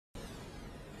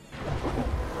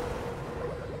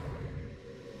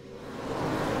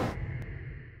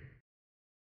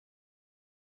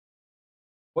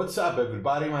What's up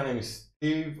everybody, my name is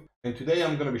Steve and today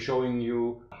I'm going to be showing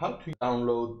you how to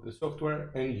download the software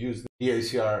and use the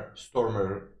ACR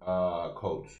Stormer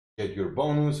codes. Get your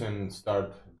bonus and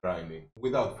start grinding.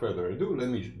 Without further ado, let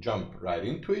me jump right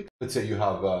into it. Let's say you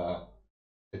have a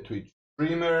Twitch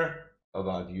streamer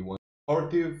that you want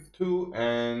supportive to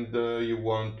and you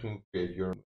want to create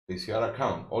your ACR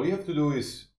account. All you have to do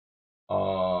is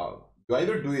you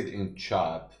either do it in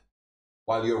chat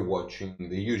while you're watching.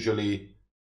 They usually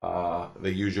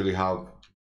have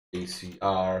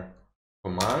ACR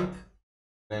command,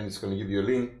 then it's going to give you a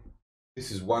link.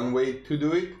 This is one way to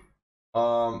do it.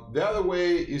 The other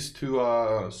way is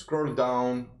to scroll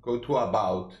down, go to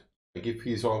about, like if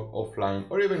he's offline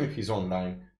or even if he's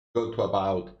online, go to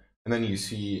about, and then you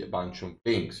see a bunch of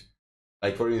links.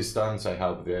 Like for instance, I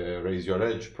have the Raise Your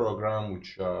Edge program,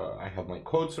 which I have my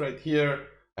codes right here.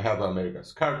 I have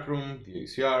America's Cardroom, the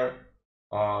ACR,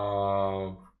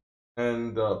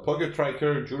 and Poker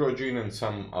Tracker, Jurogin, and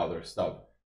some other stuff.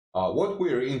 What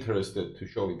we're interested to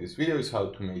show in this video is how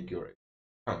to make your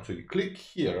account. So you click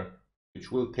here,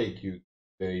 which will take you to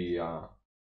the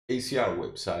ACR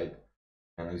website,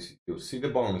 and as you'll see the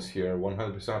bonus here,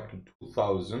 100% up to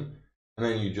 2,000, and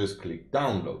then you just click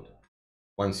download.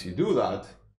 Once you do that,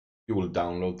 you will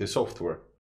download the software.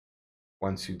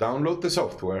 Once you download the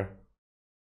software,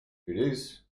 here it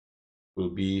is, will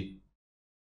be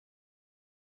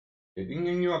getting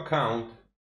in your account,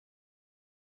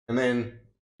 and then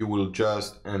you will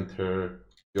just enter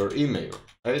your email,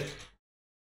 right?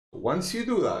 Once you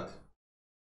do that,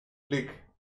 click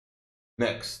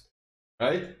next,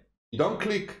 right? You don't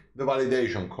click the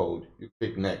validation code, you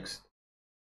click next.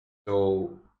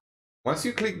 So once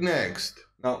you click next,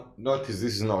 now notice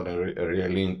this is not a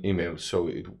real email, so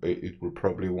it will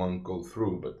probably won't go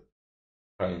through, but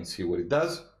try and see what it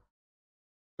does.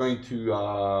 Going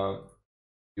to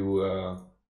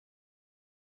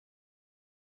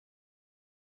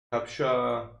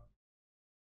captcha,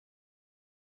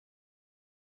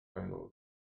 kind of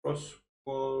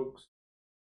crosswalks.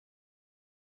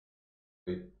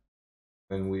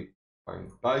 Then we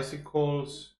find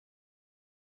bicycles,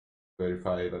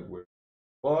 verify that we're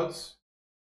bots.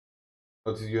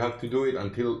 Notice you have to do it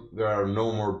until there are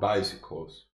no more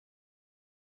bicycles.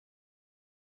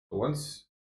 So once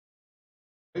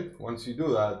you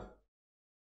do that,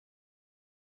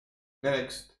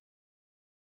 next,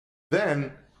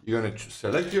 then you're going to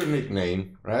select your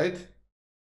nickname, right?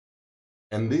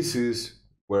 And this is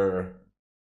where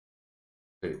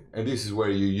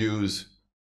you use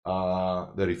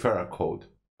the referral code.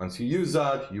 Once you use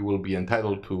that, you will be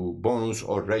entitled to bonus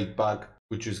or rakeback,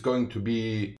 which is going to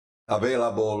be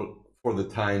available for the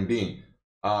time being.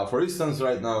 For instance,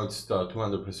 right now it's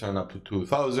 200% up to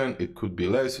 2,000. It could be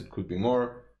less, it could be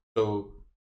more. So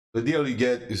the deal you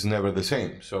get is never the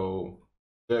same. So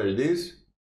there it is.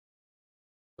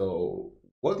 So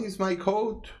what is my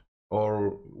code,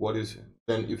 or what is it?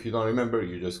 Then if you don't remember,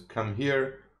 you just come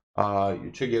here,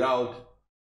 you check it out.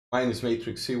 Mine is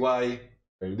MatrixCy.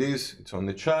 There it is. It's on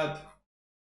the chat.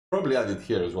 Probably add it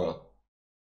here as well.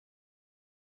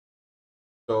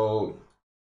 So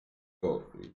go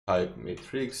type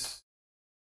MatrixCy.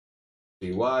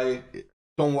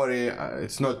 Don't worry,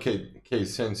 it's not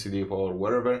case sensitive or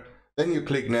whatever. Then you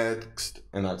click next,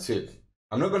 and that's it.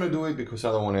 I'm not gonna do it because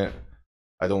I don't want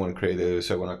to create a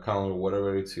second account or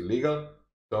whatever. It's illegal.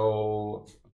 So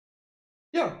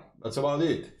yeah, that's about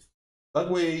it. That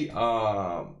way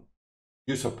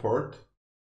you support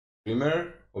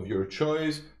streamer of your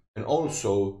choice, and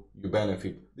also you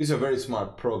benefit. This is a very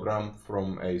smart program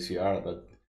from ACR that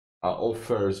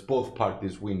offers both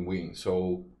parties win-win.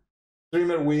 So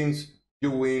streamer wins, you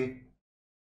win,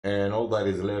 and all that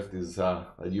is left is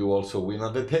that you also win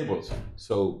at the tables.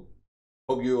 So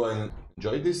hope you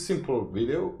enjoyed this simple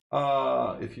video.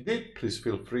 If you did, please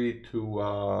feel free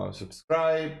to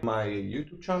subscribe my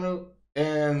YouTube channel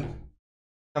and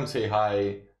come say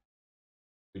hi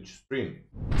Twitch stream.